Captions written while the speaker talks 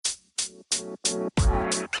Alright,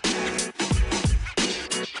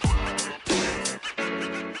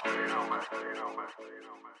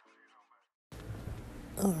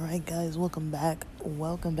 guys, welcome back.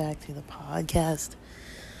 Welcome back to the podcast.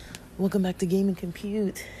 Welcome back to Gaming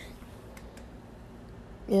Compute.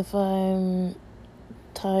 If I'm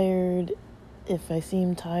tired, if I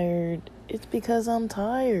seem tired, it's because I'm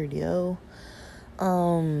tired, yo.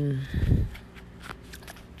 On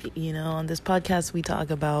this podcast we talk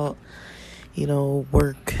about,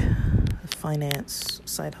 work, finance,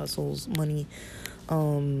 side hustles, money.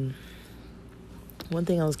 One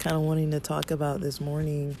thing I was kind of wanting to talk about this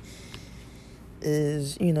morning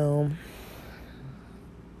is,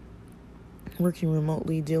 working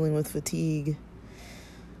remotely, dealing with fatigue.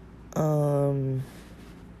 I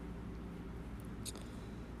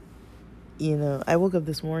woke up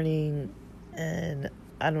this morning and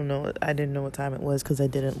I didn't know what time it was because I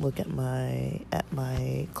didn't look at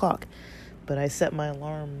my clock. But I set my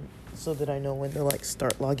alarm so that I know when to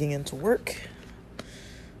start logging into work.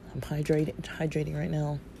 I'm hydrating right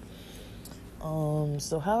now.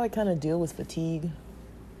 So how I kind of deal with fatigue.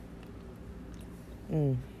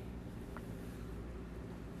 I'm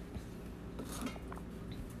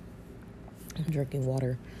drinking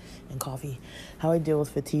water and coffee. How I deal with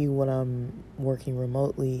fatigue when I'm working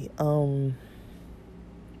remotely.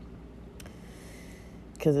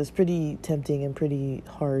 Because it's pretty tempting and pretty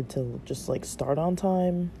hard to just start on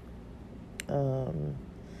time.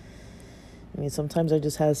 Sometimes I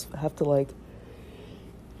just have to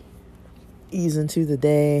ease into the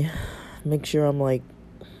day, make sure I'm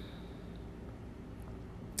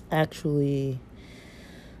actually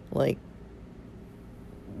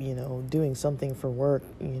doing something for work,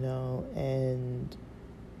 and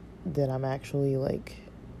that I'm actually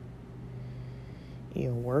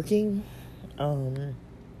working.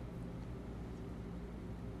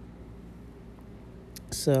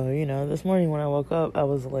 So, this morning when I woke up, I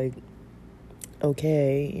was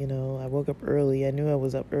okay, I woke up early. I knew I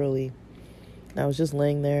was up early. I was just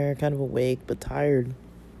laying there, kind of awake, but tired.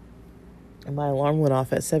 And my alarm went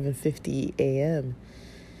off at 7:50 a.m.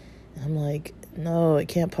 I'm like, no, it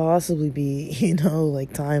can't possibly be,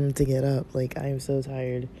 time to get up. I am so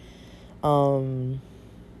tired. I don't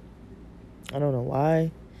know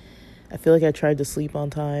why. I feel like I tried to sleep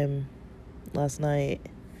on time last night.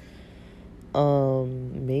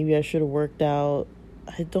 Maybe I should have worked out.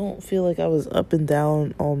 I don't feel like I was up and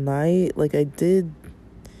down all night like I did.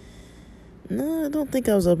 No, I don't think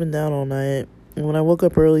I was up and down all night. And when I woke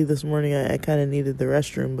up early this morning, I kind of needed the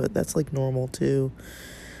restroom, but that's normal too.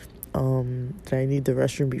 I need the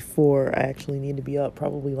restroom before I actually need to be up,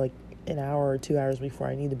 probably an hour or 2 hours before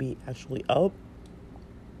I need to be actually up.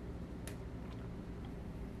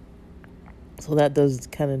 So that does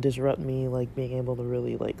kind of disrupt me, being able to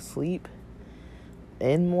really sleep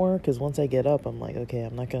in more, because once I get up, I'm okay,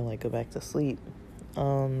 I'm not gonna go back to sleep.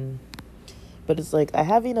 But it's I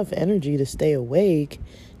have enough energy to stay awake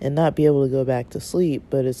and not be able to go back to sleep,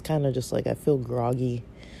 but it's kind of just I feel groggy.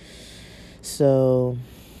 So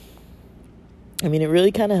it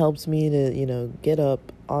really kind of helps me to get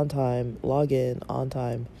up on time, log in on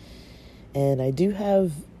time. And I do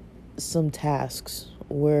have some tasks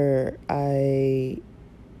where I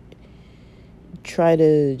try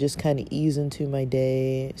to just kind of ease into my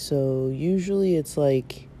day. So usually it's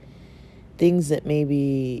things that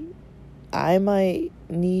maybe I might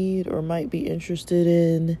need or might be interested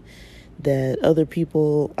in that other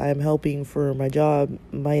people I'm helping for my job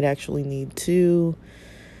might actually need too.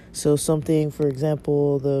 So something, for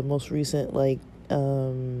example, the most recent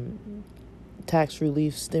tax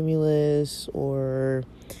relief stimulus, or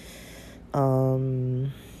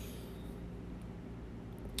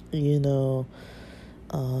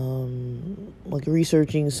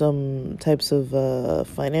researching some types of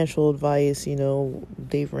financial advice,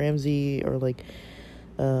 Dave Ramsey or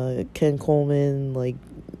Ken Coleman,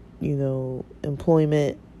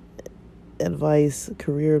 employment advice,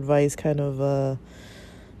 career advice kind of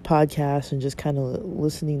podcasts, and just kind of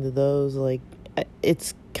listening to those.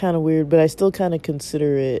 It's kind of weird, but I still kind of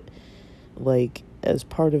consider it as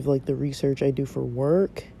part of the research I do for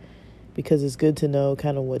work, because it's good to know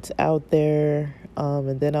kind of what's out there,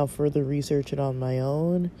 and then I'll further research it on my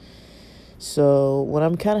own. So when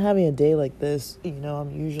I'm kind of having a day like this,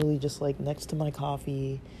 I'm usually just next to my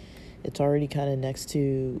coffee. It's already kind of next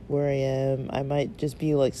to where I am. I might just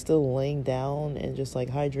be still laying down and just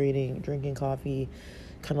hydrating, drinking coffee,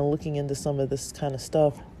 kind of looking into some of this kind of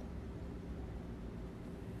stuff.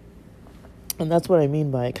 And that's what I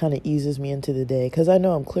mean by it kind of eases me into the day, because I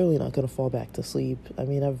know I'm clearly not going to fall back to sleep.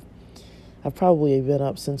 I've probably been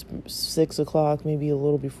up since 6 o'clock, maybe a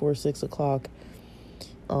little before 6 o'clock,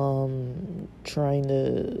 trying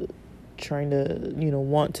to,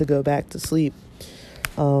 want to go back to sleep.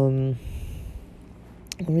 Let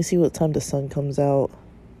me see what time the sun comes out.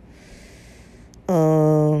 I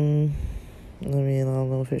don't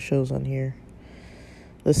know if it shows on here.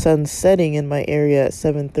 The sun's setting in my area at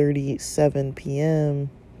 7:37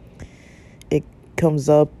 p.m. It comes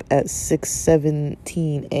up at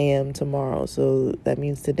 6:17 a.m. tomorrow. So that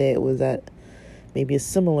means today it was at maybe a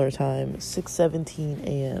similar time, 6:17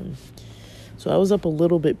 a.m. So I was up a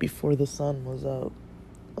little bit before the sun was up.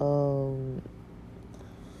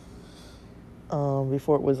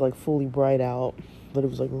 Before it was like fully bright out, but it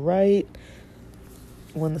was like right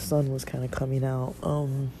when the sun was kind of coming out.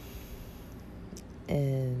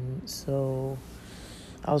 And so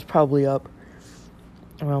I was probably up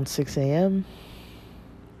around 6 a.m.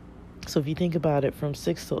 So if you think about it, from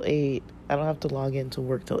 6 till 8, I don't have to log into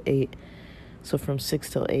work till 8. So from 6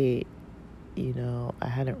 till 8, I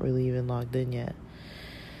hadn't really even logged in yet.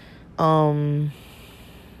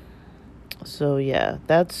 So yeah,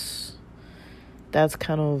 that's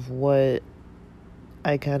kind of what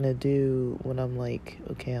I kind of do when I'm like,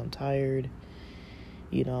 okay, I'm tired.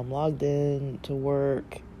 I'm logged in to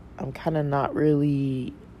work. I'm kind of not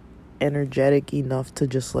really energetic enough to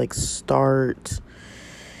just like start,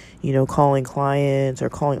 calling clients or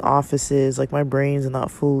calling offices. Like my brain's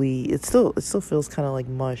not fully, it still feels kind of like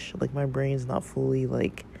mush. Like my brain's not fully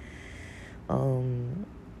like,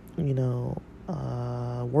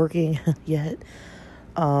 working yet.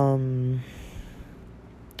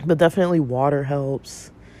 But definitely water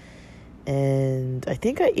helps. And I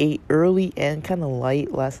think I ate early and kind of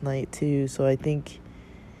light last night too. So I think,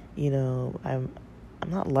 I'm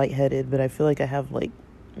not lightheaded, but I feel like I have like,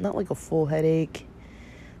 not like a full headache,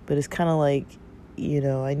 but it's kind of like,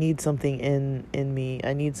 I need something in me.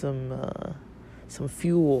 I need some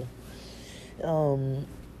fuel. And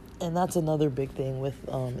that's another big thing with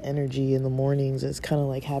energy in the mornings. It's kind of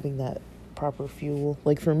like having that proper fuel.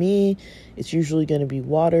 Like for me, it's usually going to be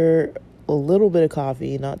water, a little bit of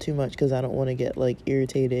coffee, not too much because I don't want to get like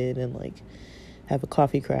irritated and like have a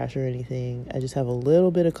coffee crash or anything. I just have a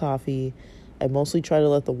little bit of coffee. I mostly try to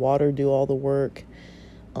let the water do all the work,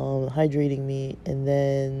 hydrating me. And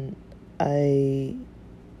then I'm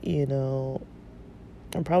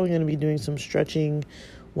probably going to be doing some stretching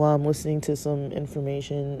while I'm listening to some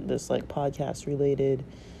information that's like podcast related,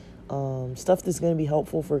 stuff that's going to be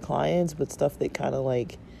helpful for clients, but stuff that kind of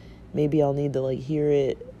like maybe I'll need to like hear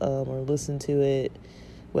it or listen to it,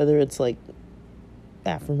 whether it's like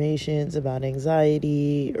affirmations about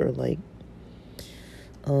anxiety or like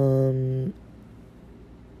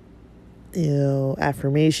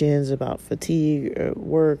affirmations about fatigue or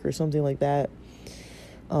work or something like that.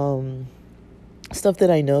 Stuff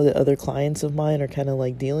that I know that other clients of mine are kind of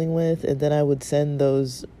like dealing with, and then I would send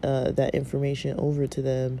those that information over to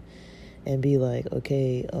them and be like,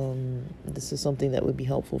 okay, this is something that would be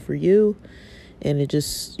helpful for you. And it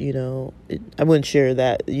just, I wouldn't share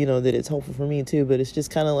that, that it's helpful for me too, but it's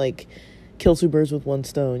just kind of like kill two birds with one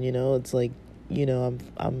stone. It's like,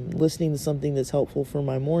 I'm listening to something that's helpful for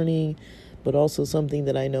my morning, but also something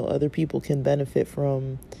that I know other people can benefit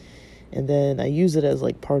from. And then I use it as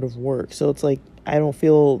like part of work. So it's like, I don't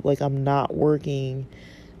feel like I'm not working.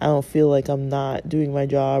 I don't feel like I'm not doing my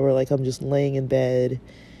job, or like I'm just laying in bed.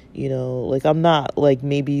 Like I'm not like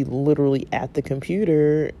maybe literally at the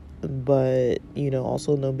computer, but,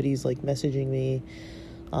 also nobody's like messaging me.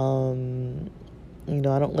 I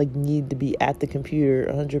don't like need to be at the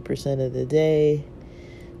computer 100% of the day,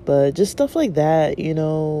 but just stuff like that,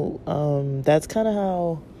 that's kind of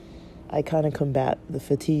how I kind of combat the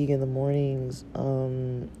fatigue in the mornings,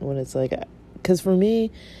 when it's like, because for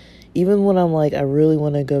me, even when I'm like, I really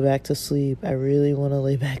want to go back to sleep, I really want to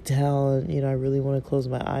lay back down, I really want to close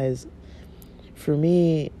my eyes. For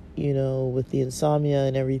me, with the insomnia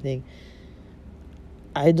and everything,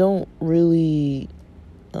 I don't really,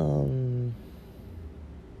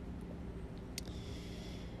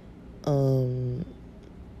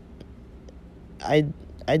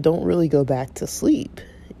 I don't really go back to sleep.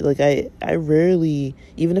 Like I rarely,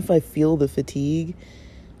 even if I feel the fatigue,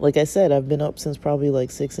 like I said, I've been up since probably like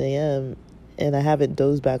 6 a.m. and I haven't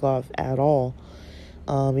dozed back off at all.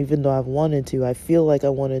 Even though I've wanted to, I feel like I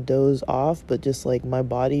want to doze off, but just like my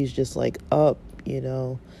body's just like up,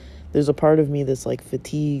 There's a part of me that's like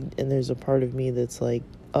fatigued, and there's a part of me that's like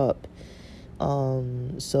up.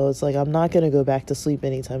 So it's like I'm not going to go back to sleep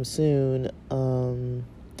anytime soon.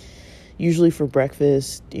 Usually for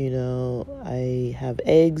breakfast, I have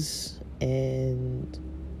eggs and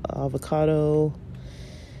avocado.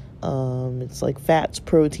 It's like fats,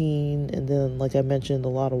 protein, and then, like I mentioned, a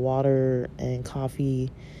lot of water and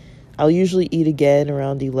coffee. I'll usually eat again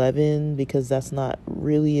around 11 because that's not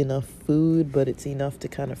really enough food, but it's enough to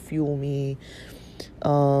kind of fuel me.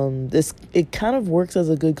 It kind of works as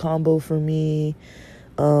a good combo for me.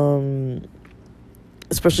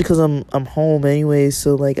 Especially because I'm home anyway,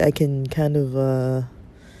 so like I can kind of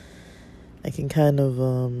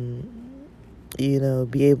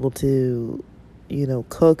be able to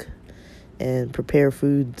cook and prepare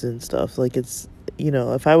foods and stuff. Like, it's,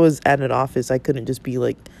 if I was at an office, I couldn't just be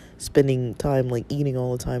like spending time like eating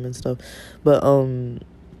all the time and stuff. But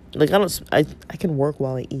like I can work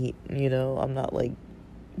while I eat, I'm not like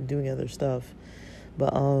doing other stuff.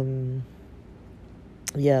 But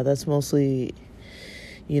yeah, that's mostly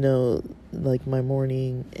like my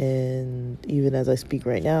morning. And even as I speak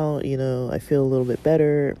right now, I feel a little bit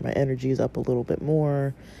better. My energy is up a little bit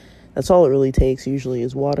more. That's all it really takes usually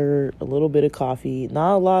is water, a little bit of coffee.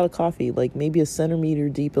 Not a lot of coffee, like maybe a centimeter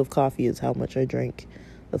deep of coffee is how much I drank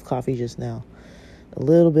of coffee just now. A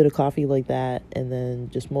little bit of coffee like that, and then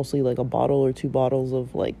just mostly like a bottle or 2 bottles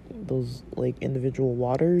of like those like individual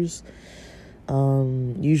waters.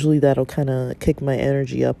 Usually that'll kind of kick my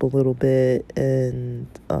energy up a little bit, and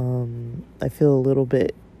I feel a little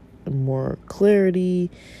bit more clarity,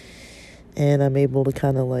 and I'm able to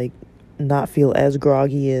kind of like not feel as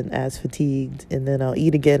groggy and as fatigued. And then I'll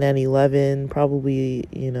eat again at 11, probably,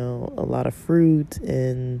 a lot of fruit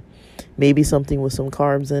and maybe something with some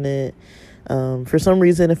carbs in it. For some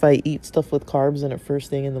reason, if I eat stuff with carbs in it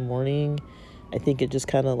first thing in the morning, I think it just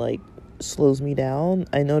kind of like slows me down.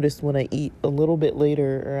 I noticed when I eat a little bit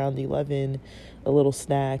later around 11, a little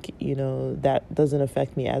snack, that doesn't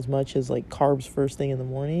affect me as much as like carbs first thing in the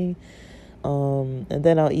morning. And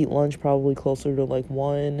then I'll eat lunch probably closer to like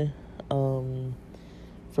 1.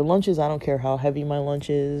 For lunches, I don't care how heavy my lunch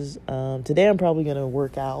is. Today I'm probably going to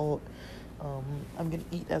work out. I'm going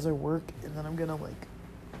to eat as I work, and then I'm going to like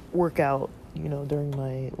work out, during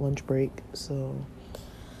my lunch break. So,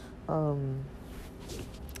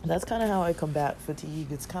 that's kind of how I combat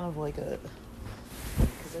fatigue. It's kind of like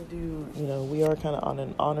because I do, we are kind of on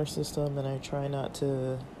an honor system, and I try not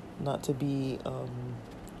to be,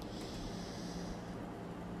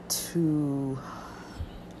 too,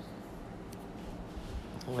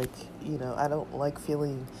 like, I don't like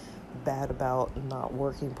feeling bad about not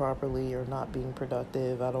working properly or not being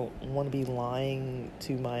productive. I don't want to be lying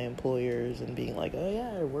to my employers and being like, oh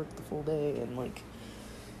yeah, I worked the full day, and like,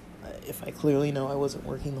 if I clearly know I wasn't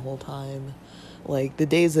working the whole time. Like, the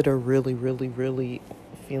days that are really, really, really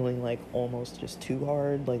feeling like almost just too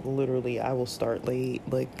hard, like literally I will start late.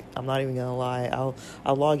 Like, I'm not even gonna lie, I'll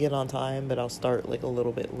log in on time, but I'll start like a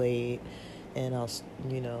little bit late, and I'll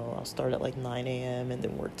start at like 9 a.m. and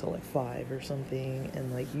then work till like 5 or something,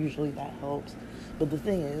 and like usually that helps. But the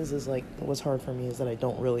thing is like what's hard for me is that I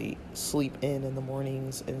don't really sleep in the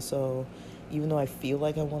mornings, and so even though I feel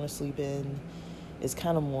like I want to sleep in, it's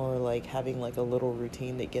kind of more like having like a little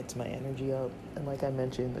routine that gets my energy up. And like I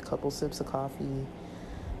mentioned, a couple sips of coffee,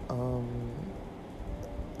 a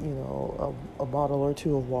bottle or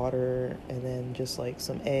 2 of water, and then just like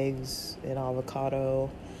some eggs and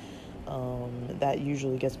avocado. That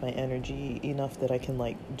usually gets my energy enough that I can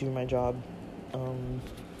like do my job.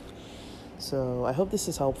 So I hope this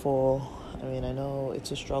is helpful. I mean, I know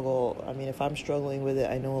it's a struggle. I mean, if I'm struggling with it,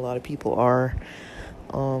 I know a lot of people are.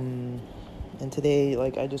 And today,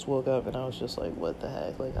 like, I just woke up and I was just like, what the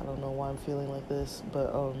heck? Like, I don't know why I'm feeling like this.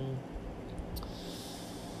 But,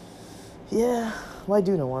 yeah, well, I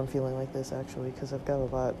do know why I'm feeling like this, actually, because I've got a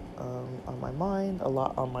lot on my mind, a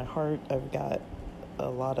lot on my heart. I've got a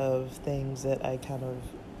lot of things that I kind of,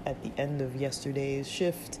 at the end of yesterday's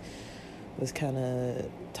shift, was kind of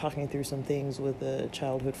talking through some things with a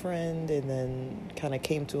childhood friend, and then kind of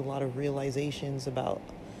came to a lot of realizations about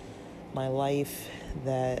my life,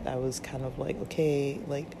 that I was kind of like, okay,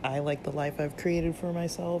 like, I like the life I've created for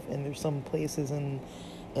myself, and there's some places in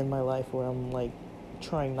my life where I'm like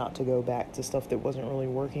trying not to go back to stuff that wasn't really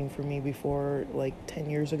working for me before, like 10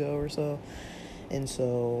 years ago or so. And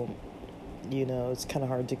so, it's kind of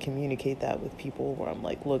hard to communicate that with people, where I'm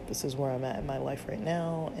like, look, this is where I'm at in my life right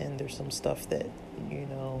now, and there's some stuff that,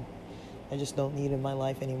 I just don't need in my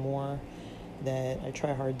life anymore, that I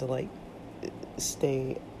try hard to like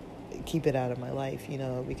keep it out of my life,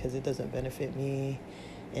 because it doesn't benefit me.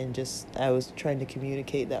 And just, I was trying to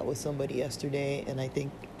communicate that with somebody yesterday, and I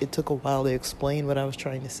think it took a while to explain what I was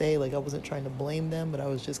trying to say. Like, I wasn't trying to blame them, but I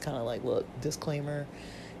was just kind of like, look, disclaimer,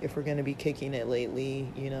 if we're going to be kicking it lately,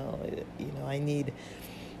 I need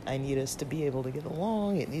I need us to be able to get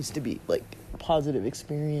along. It needs to be like a positive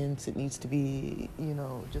experience. It needs to be,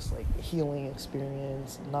 just like a healing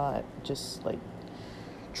experience, not just like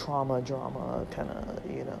trauma drama kind of,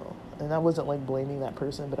 and I wasn't like blaming that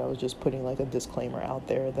person, but I was just putting like a disclaimer out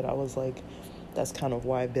there that I was like, that's kind of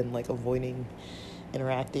why I've been like avoiding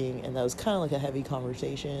interacting, and that was kind of like a heavy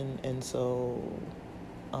conversation. And so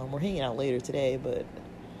we're hanging out later today, but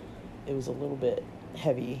it was a little bit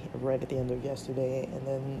heavy right at the end of yesterday. And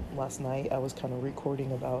then last night I was kind of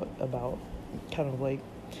recording about kind of like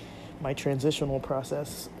my transitional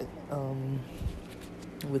process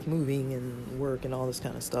with moving and work and all this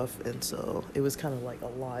kind of stuff. And so it was kind of like a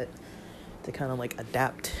lot to kind of like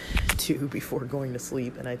adapt to before going to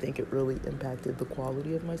sleep, and I think it really impacted the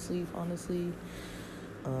quality of my sleep, honestly,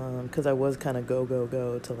 because I was kind of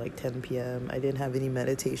go to like 10 p.m. I didn't have any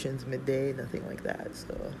meditations midday, nothing like that.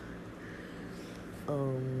 So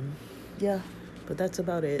yeah, but that's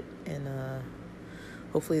about it, and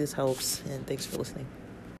hopefully this helps, and thanks for listening.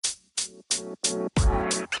 You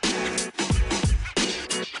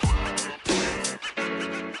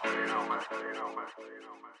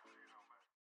know, man.